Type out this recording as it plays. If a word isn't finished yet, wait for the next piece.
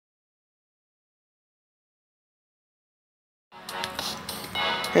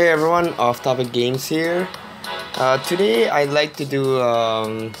Hey everyone, Off Topic Games here. Today I'd like to do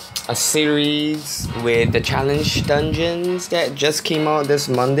a series with the challenge dungeons that just came out this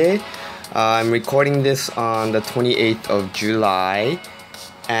Monday. I'm recording this on the 28th of July.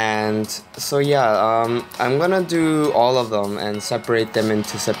 And so I'm gonna do all of them and separate them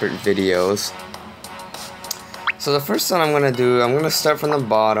into separate videos. So the first one I'm gonna start from the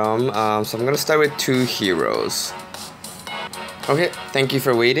bottom. So I'm gonna start with 2 heroes. Okay, thank you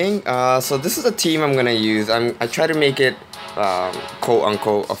for waiting. So this is the team I'm gonna use. I try to make it quote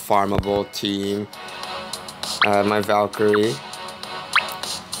unquote a farmable team. My Valkyrie,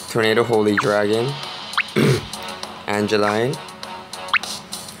 Tornado Holy Dragon, Angeline,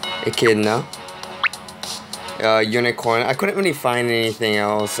 Echidna, Unicorn. I couldn't really find anything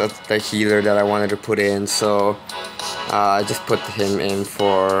else as the healer that I wanted to put in, so I just put him in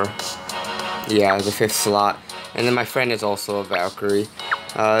for the 5th slot. And then my friend is also a Valkyrie.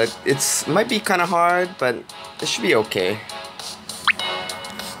 It's might be kind of hard, but it should be okay.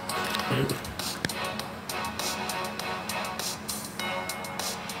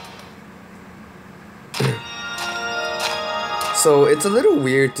 So it's a little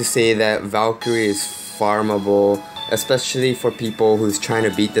weird to say that Valkyrie is farmable, especially for people who's trying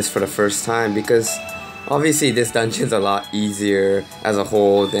to beat this for the first time, because obviously this dungeon's a lot easier as a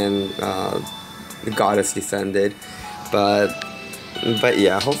whole than the Goddess Descended, but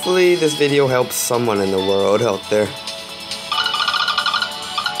yeah, hopefully this video helps someone in the world out there.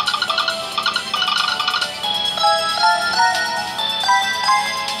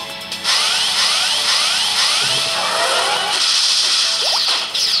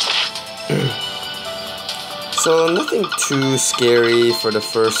 So nothing too scary for the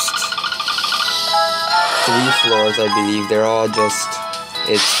first 3 floors, I believe. They're all just,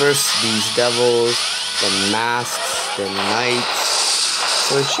 it's first these devils, then masks, then knights,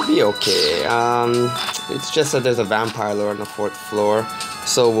 so it should be okay. It's just that there's a vampire lord on the 4th floor,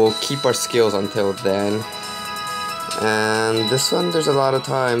 so we'll keep our skills until then. And this one, there's a lot of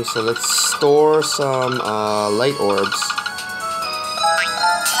time, so let's store some light orbs.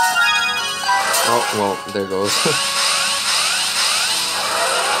 Oh, well, there goes.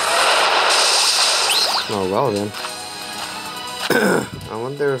 Oh, well then. I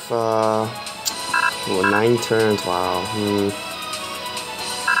wonder if, 9 turns, wow.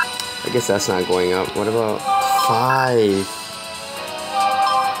 I guess that's not going up. What about 5?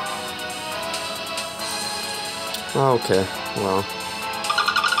 Oh, okay, well.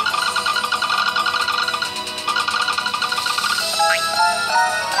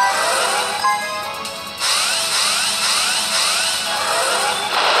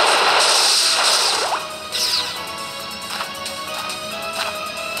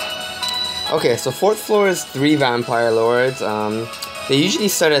 Okay, so 4th floor is 3 vampire lords. They usually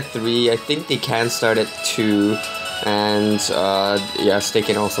start at 3. I think they can start at 2, and yes, they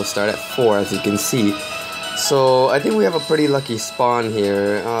can also start at 4, as you can see. So I think we have a pretty lucky spawn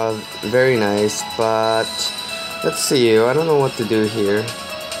here. Very nice, but let's see. I don't know what to do here.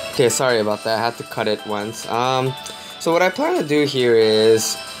 Okay, sorry about that. I had to cut it once. So what I plan to do here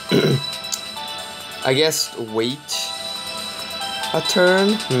is, I guess, wait a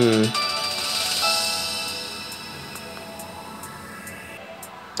turn.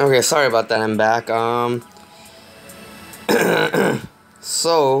 Okay, sorry about that, I'm back. I'm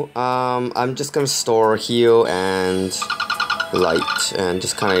just gonna store heal and light and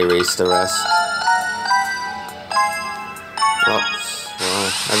just kinda erase the rest. Oh,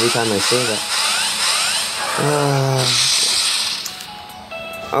 well, every time I say that.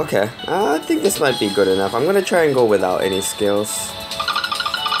 Okay, I think this might be good enough. I'm gonna try and go without any skills.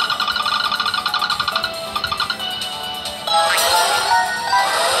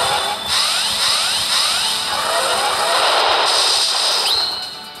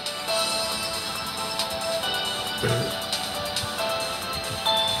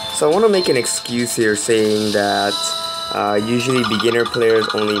 So I want to make an excuse here saying that usually beginner players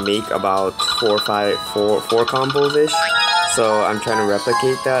only make about 4 combos-ish. So I'm trying to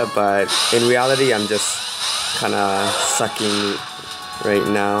replicate that, but in reality I'm just kind of sucking right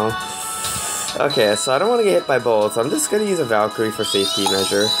now. Okay, so I don't want to get hit by bullets, so I'm just going to use a Valkyrie for safety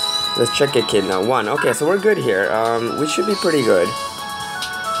measure. Let's check Echidna. 1. Okay, so we're good here. We should be pretty good.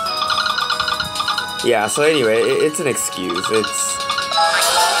 Yeah, so anyway, it's an excuse.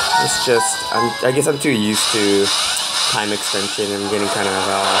 It's just, I guess I'm too used to time extension. I'm getting kind of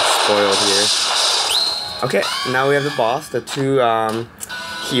spoiled here. Okay, now we have the boss, the 2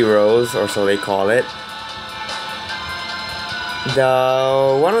 heroes, or so they call it.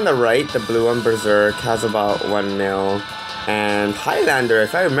 The one on the right, the blue one, Berserk, has about 1 mil. And Highlander,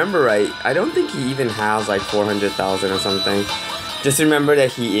 if I remember right, I don't think he even has like 400,000 or something. Just remember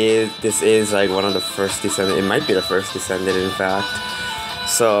that this is like one of the first descendant. It might be the first descendant, in fact.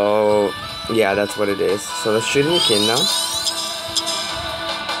 So yeah, that's what it is. So let's shoot him again now.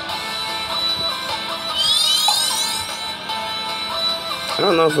 I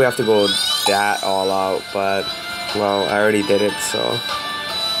don't know if we have to go that all out, but well, I already did it, so.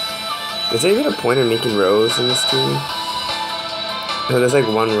 Is there even a point in making rows in this team? No, there's like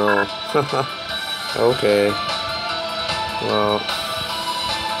one row. Okay. Well,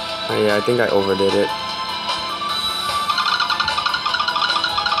 yeah, I think I overdid it.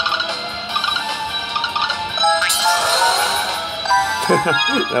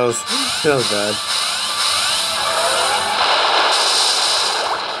 that was bad.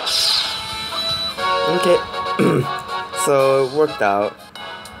 Okay, so it worked out.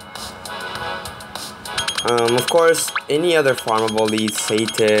 Of course, any other farmable leads,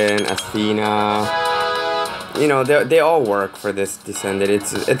 Satan, Athena, you know, they all work for this descendant.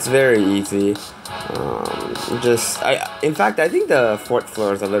 It's very easy. In fact, I think the fourth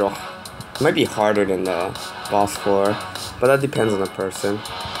floor is might be harder than the boss floor, but that depends on the person.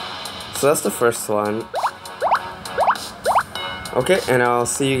 So that's the first one. Okay, and I'll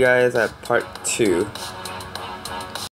see you guys at part 2.